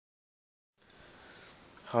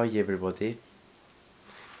Hi everybody.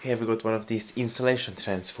 Here we got one of these insulation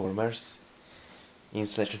transformer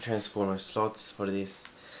slots for this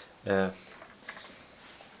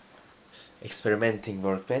experimenting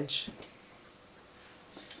workbench.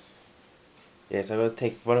 Yes, I'm gonna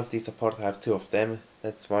take one of these apart. I have two of them.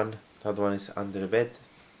 That's one. The other one is under the bed.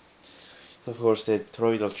 Of course, the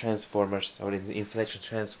toroidal transformers or the insulation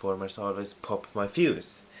transformers always pop my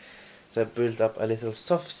fuse. So I built up a little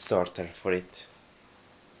soft starter for it.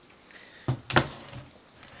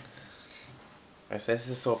 As this is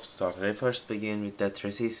a soft starter, I first begin with that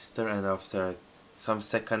resistor, and after some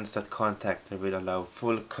seconds that contactor will allow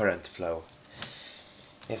full current flow.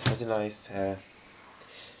 It's pretty nice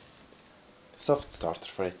soft starter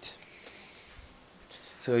for it.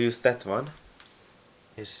 So I use that one.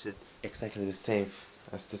 It's exactly the same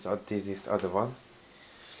as this other one.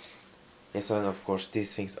 Yes, and of course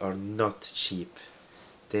these things are not cheap.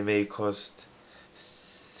 They may cost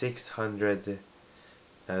 $600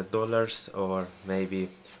 or maybe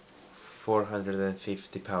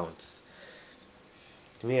 450 pounds.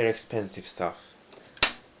 Very expensive stuff.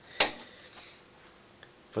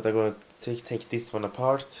 But I'm going to take this one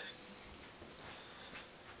apart.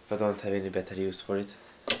 If I don't have any better use for it,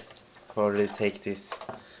 I'll already take this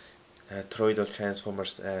toroidal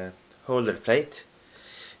transformers holder plate,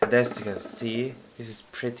 and as you can see, this is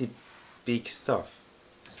pretty big stuff.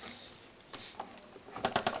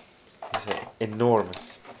 It's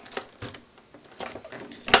enormous.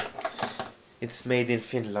 It's made in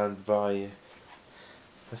Finland by,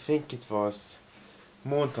 I think it was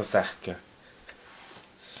Montosähkö.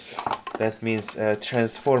 That means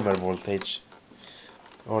transformer voltage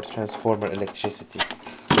or transformer electricity.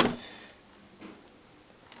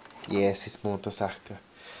 Yes, it's Montosähkö.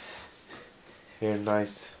 Very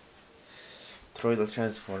nice toroidal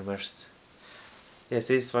transformers. Yes,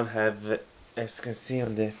 this one have, as you can see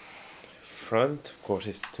on the front, of course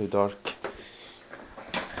it's too dark.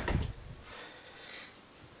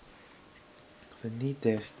 So I need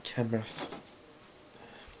the camera's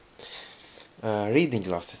reading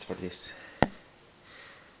glasses for this.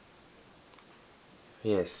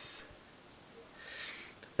 Yes,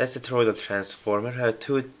 that's a toroidal transformer. I have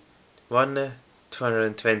one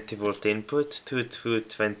 220 volt input, two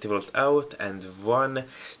 220 volt out, and one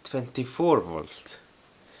 24 volt.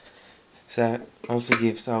 So that also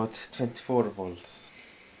gives out 24 volts,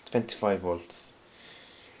 25 volts.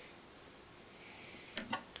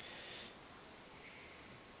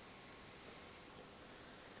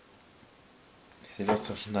 There's lots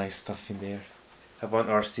of nice stuff in there. I have one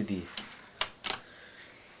RCD.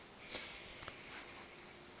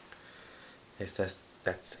 Yes,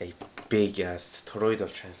 that's a big ass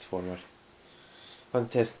toroidal transformer. One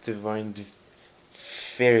test to wind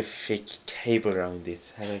very thick cable around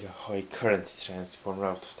it and like a high current transformer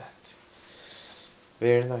out of that.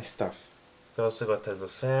 Very nice stuff. We also got a little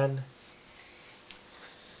fan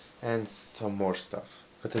and some more stuff.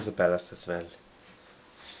 Got a little ballast as well.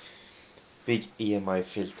 Big EMI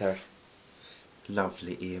filter.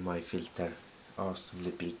 Lovely EMI filter.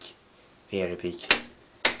 Awesomely big. Very big.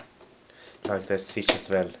 Like that switch as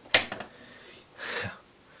well.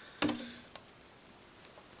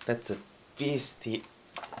 That's a beastie,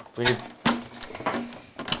 really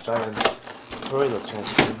giant toroidal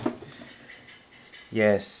transformer.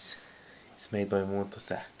 Yes, it's made by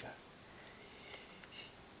Montosähkö.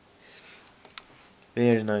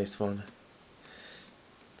 Very nice one.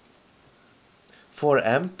 4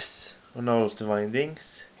 amps on all of the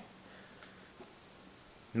windings.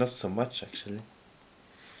 Not so much actually.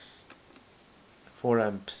 4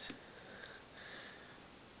 amps.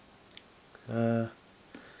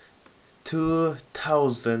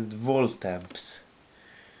 2000 volt amps.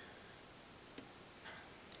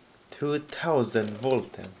 2000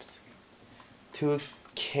 volt amps. 2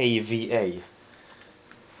 kVA.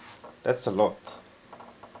 That's a lot.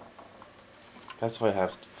 That's why it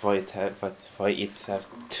have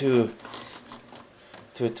two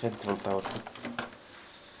 20 volt outputs.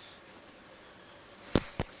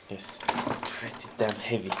 Yes, pretty damn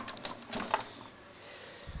heavy.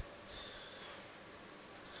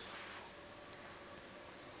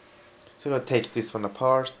 So I'm gonna take this one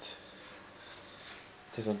apart,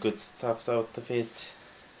 take some good stuff out of it,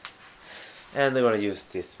 and I'm gonna use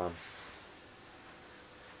this one.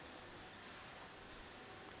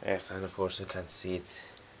 Yes, and of course you can't see it.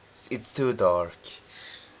 It's too dark.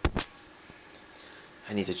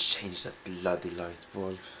 I need to change that bloody light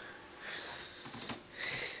bulb.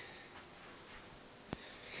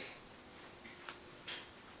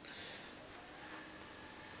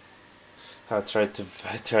 I tried to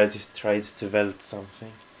weld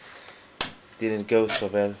something. didn't go so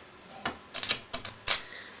well.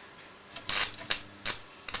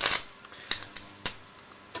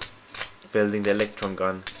 Welding the electron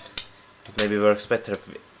gun, it maybe works better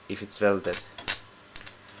if it's welded.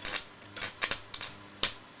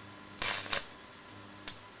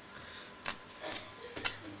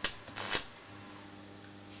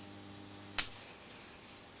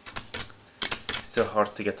 It's so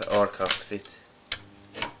hard to get the arc out of it.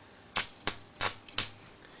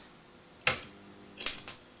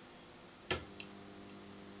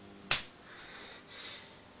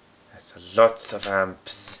 That's lots of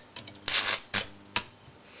amps.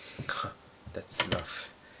 That's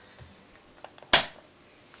enough.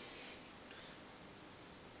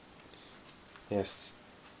 Yes,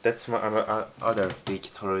 that's my other big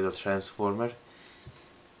toroidal transformer.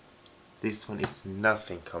 This one is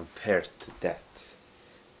nothing compared to that.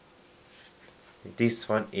 This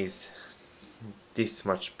one is this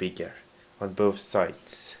much bigger on both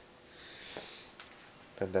sides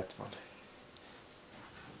than that one.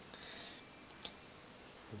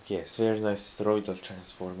 Yes, very nice toroidal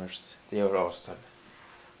transformers. They are awesome.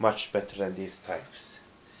 Much better than these types.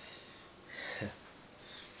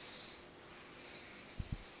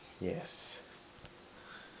 Yes.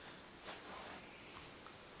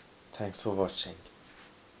 Thanks for watching.